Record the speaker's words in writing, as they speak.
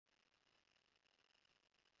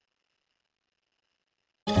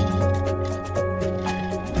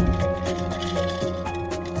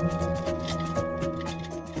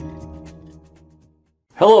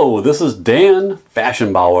Hello, this is Dan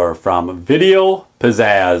Faschingbauer from Video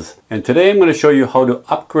Pizzazz, and today I'm going to show you how to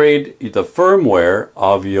upgrade the firmware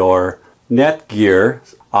of your Netgear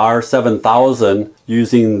R7000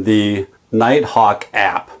 using the Nighthawk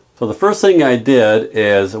app. So the first thing I did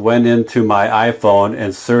is went into my iPhone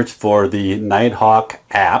and searched for the Nighthawk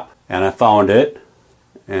app, and I found it.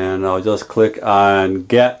 And I'll just click on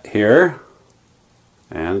Get here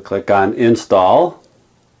and click on Install.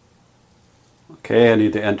 Okay, I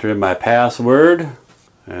need to enter in my password,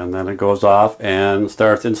 and then it goes off and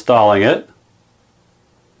starts installing it.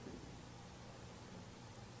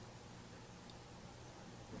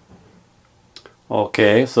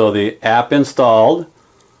 Okay, so the app installed,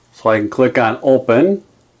 so I can click on Open,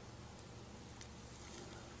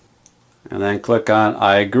 and then click on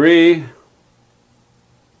I agree.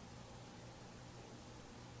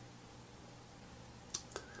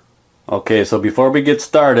 Okay, so before we get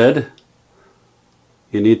started,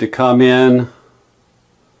 you need to come in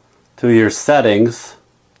to your settings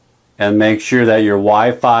and make sure that your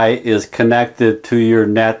Wi-Fi is connected to your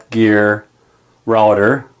Netgear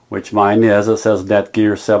router, which mine is. It says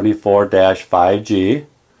Netgear 74-5G.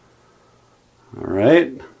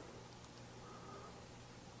 Alright.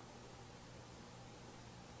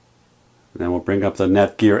 Then we'll bring up the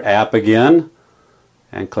Netgear app again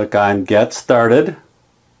and click on Get Started.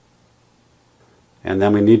 And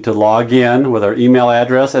then we need to log in with our email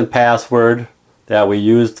address and password that we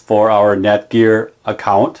used for our Netgear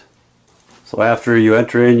account. So after you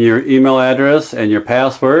enter in your email address and your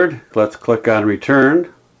password, let's click on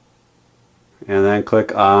Return. And then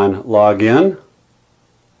click on Login.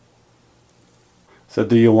 So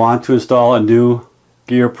do you want to install a new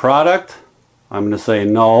gear product? I'm going to say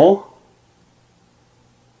no.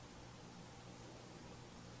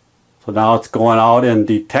 So now it's going out and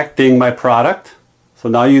detecting my product. So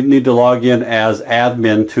now you need to log in as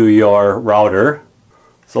admin to your router.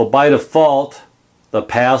 So by default, the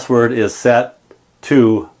password is set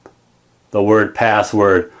to the word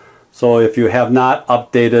password. So if you have not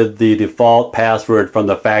updated the default password from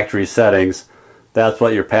the factory settings, that's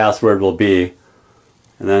what your password will be.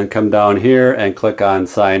 And then come down here and click on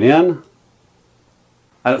Sign In.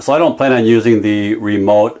 So I don't plan on using the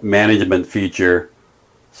remote management feature.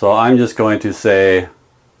 So I'm just going to say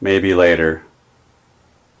maybe later.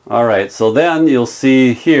 Alright, so then you'll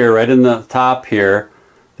see here, right in the top here,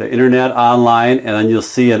 the Internet Online, and then you'll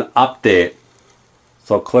see an update.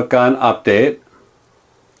 So click on Update,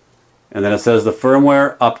 and then it says the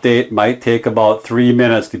firmware update might take about 3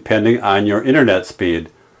 minutes depending on your internet speed.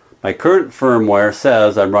 My current firmware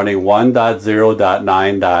says I'm running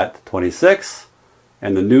 1.0.9.26,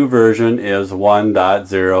 and the new version is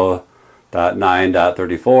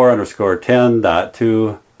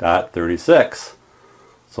 1.0.9.34_10.2.36.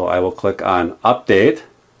 So I will click on Update,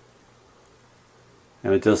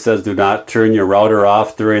 and it just says do not turn your router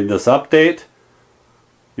off during this update.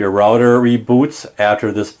 Your router reboots after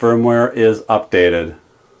this firmware is updated.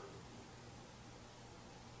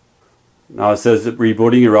 Now it says that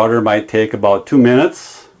rebooting your router might take about 2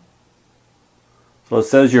 minutes. So it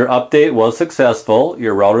says your update was successful.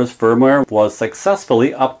 Your router's firmware was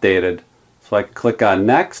successfully updated. So I can click on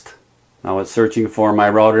Next. Now it's searching for my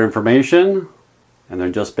router information. And they're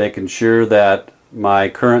just making sure that my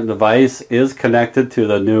current device is connected to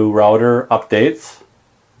the new router updates.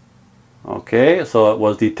 Okay, so it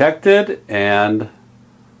was detected and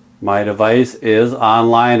my device is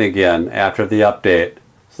online again after the update.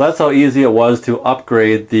 So that's how easy it was to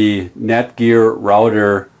upgrade the Netgear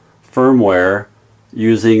router firmware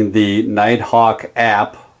using the Nighthawk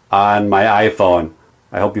app on my iPhone.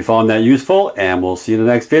 I hope you found that useful, and we'll see you in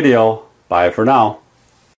the next video. Bye for now.